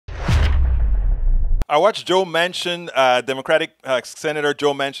I watched Joe Manchin, Democratic Senator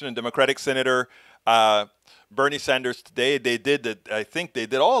Joe Manchin and Democratic Senator Bernie Sanders today. They did, I think they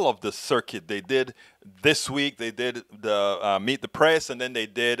did all of the circuit. They did this week. They did the Meet the Press, and then they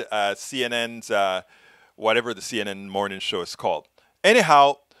did CNN's, whatever the CNN morning show is called.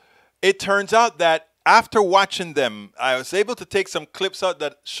 Anyhow, it turns out that after watching them, I was able to take some clips out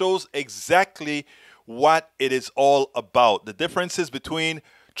that shows exactly what it is all about. The differences between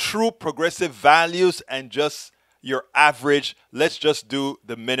true progressive values and just your average, let's just do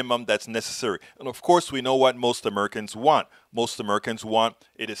the minimum that's necessary. And of course, we know what most Americans want. Most Americans want,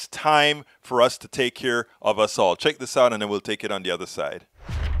 it is time for us to take care of us all. Check this out, and then we'll take it on the other side.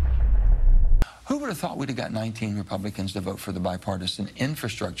 Who would have thought we'd have got 19 Republicans to vote for the bipartisan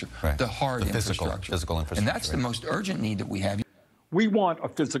infrastructure, the hard infrastructure. Physical infrastructure. And that's the most urgent need that we have. We want a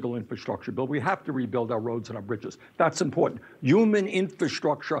physical infrastructure bill. We have to rebuild our roads and our bridges. That's important. Human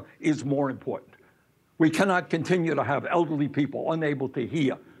infrastructure is more important. We cannot continue to have elderly people unable to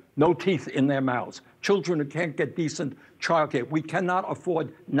hear, no teeth in their mouths, children who can't get decent childcare. We cannot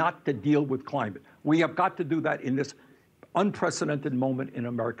afford not to deal with climate. We have got to do that in this unprecedented moment in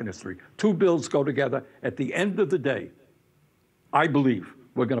American history. Two bills go together. At the end of the day, I believe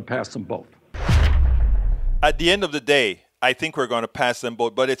we're going to pass them both. At the end of the day, I think we're going to pass them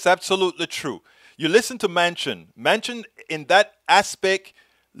both, but it's absolutely true. You listen to Manchin. Manchin, in that aspect,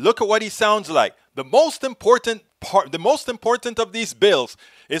 look at what he sounds like. The most important part, the most important of these bills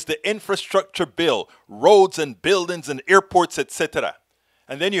is the infrastructure bill, roads and buildings and airports, etc.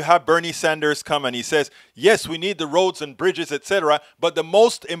 And then you have Bernie Sanders come and he says, yes, we need the roads and bridges, etc. But the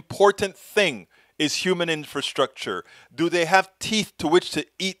most important thing is human infrastructure. Do they have teeth to which to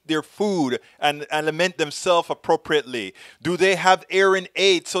eat their food and alimент themselves appropriately? Do they have air and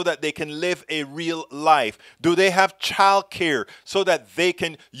aid so that they can live a real life? Do they have childcare so that they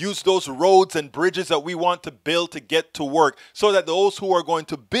can use those roads and bridges that we want to build to get to work, so that those who are going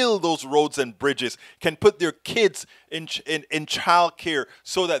to build those roads and bridges can put their kids in childcare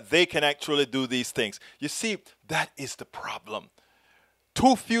so that they can actually do these things? You see, that is the problem.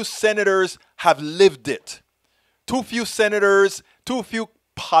 Too few senators have lived it. Too few senators, too few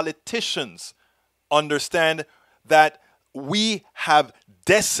politicians understand that we have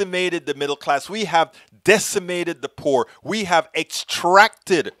decimated the middle class. We have decimated the poor. We have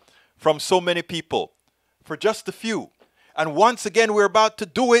extracted from so many people for just a few. And once again, we're about to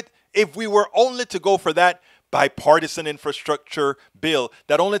do it if we were only to go for that bipartisan infrastructure bill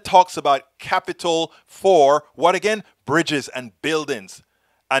that only talks about capital for, what again? Bridges and buildings,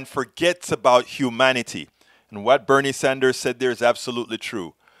 and forgets about humanity. And what Bernie Sanders said there is absolutely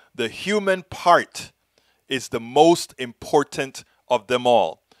true. The human part is the most important of them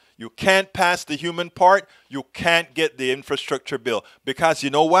all. You can't pass the human part, you can't get the infrastructure bill. Because you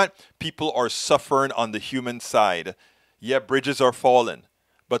know what? People are suffering on the human side. Yeah, bridges are falling,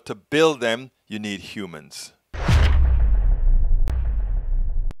 but to build them, you need humans.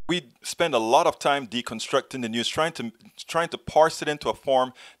 We spend a lot of time deconstructing the news, trying to parse it into a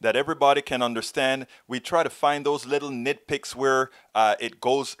form that everybody can understand. We try to find those little nitpicks where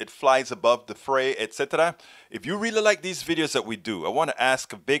it flies above the fray, etc. If you really like these videos that we do, I want to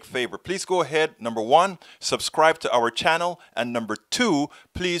ask a big favor. Please go ahead, number one, subscribe to our channel, and number two,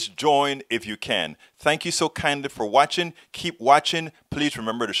 please join if you can. Thank you so kindly for watching. Keep watching. Please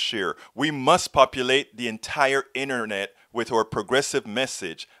remember to share. We must populate the entire internet with our progressive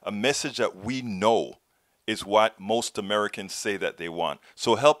message, a message that we know is what most Americans say that they want.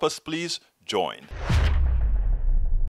 So help us, please join.